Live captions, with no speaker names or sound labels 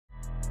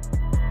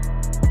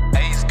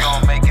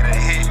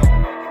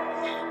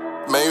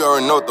you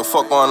already know what the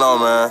fuck going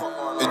on,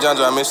 man. It's John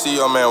John, Miss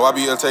CEO, man.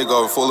 YBL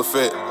Takeover, full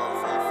effect.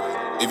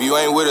 If you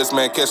ain't with us,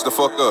 man, catch the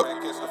fuck up.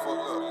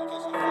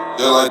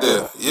 Just like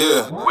that,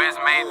 yeah. Wiz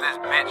made this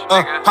bitch,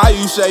 nigga. How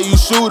you say you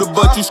shooter,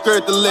 but you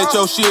scared to let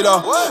your shit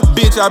off?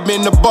 Bitch, I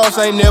been the boss,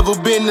 ain't never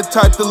been the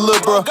type to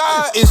look, bro.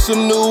 It's a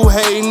new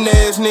hating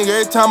ass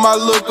nigga. Every time I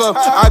look up,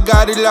 I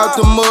got it out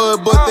the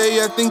mud, but they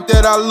think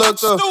that I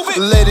look up.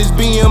 Let his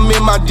BM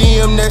in my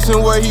DM, that's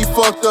where he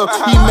fucked up.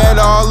 He mad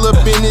all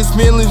up in his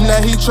feelings, now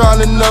he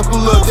tryna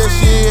knuckle up. That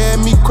shit had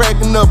me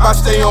cracking up. I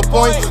stay on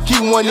point,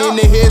 keep one in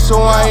the head,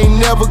 so I ain't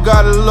never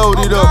gotta load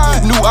it up.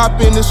 New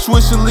op in the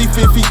Swisher Leaf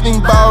if he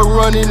think about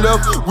running up.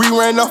 We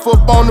ran off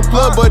up on the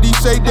plug, but he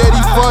say that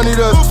he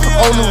fronted us.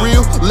 On the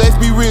real, let's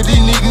be real,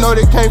 these niggas know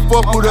they can't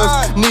fuck with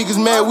us.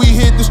 Niggas mad, we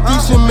hit the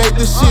streets and make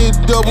the shit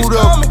doubled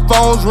up.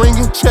 Phones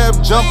ringing, trap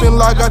jumping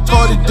like I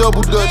taught it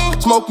double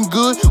dutch. Smoking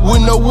good,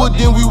 with no wood,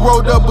 then we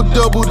rolled up a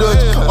double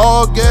dutch.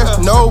 All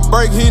gas, no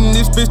brake, hitting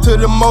this bitch to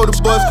the motor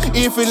bus.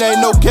 If it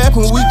ain't no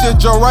capping, we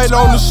just jump right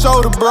on the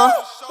shoulder, bruh.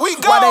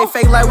 Why they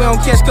fake like we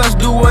don't catch guns,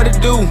 do what it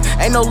do?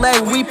 Ain't no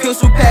lag, we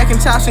pistol packing,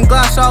 tossing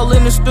glass all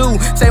in the stew.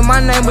 Say my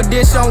name, but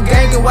this on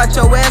gang and watch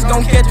your ass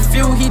gon' catch a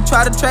few. He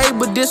try to trade,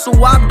 but this a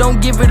wop,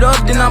 don't give it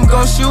up, then I'm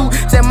gon' shoot.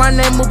 Say my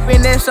name up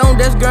in that song,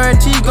 that's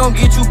guaranteed gon'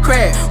 get you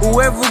cracked.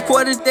 Whoever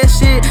recorded that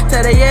shit,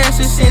 tell they ass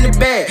it's in the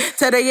bag.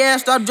 Tell they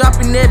ass stop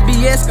dropping that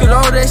BS, cause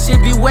all that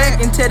shit be whack.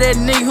 And tell that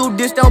nigga who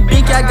this don't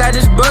bink, I got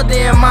his brother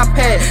in my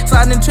pad.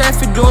 Sliding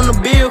traffic, doing the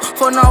bill,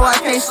 for now I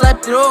can't slap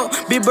it up.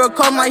 Big bro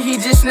called like he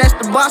just snatched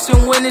the box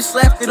and when it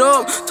slapped it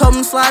up. Told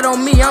him slide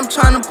on me, I'm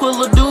tryna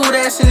pull a dude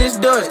ass in his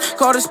Dutch.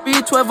 Caught a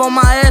speed 12 on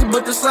my ass,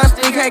 but the slide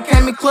stick had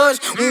came in clutch.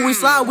 When we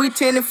slide, we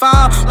 10 and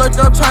 5. Looked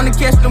up tryna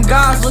catch them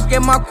guys. Look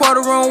at my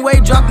quarter wrong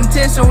way, dropping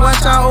 10 and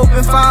watch I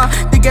open fire.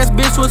 Thick ass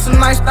bitch with some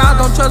nice style,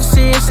 don't trust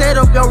the shit, set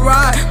up your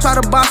ride. Try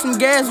to buy some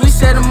gas, we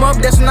set him up,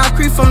 that's not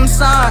creep from the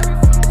side.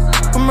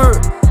 Come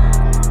here.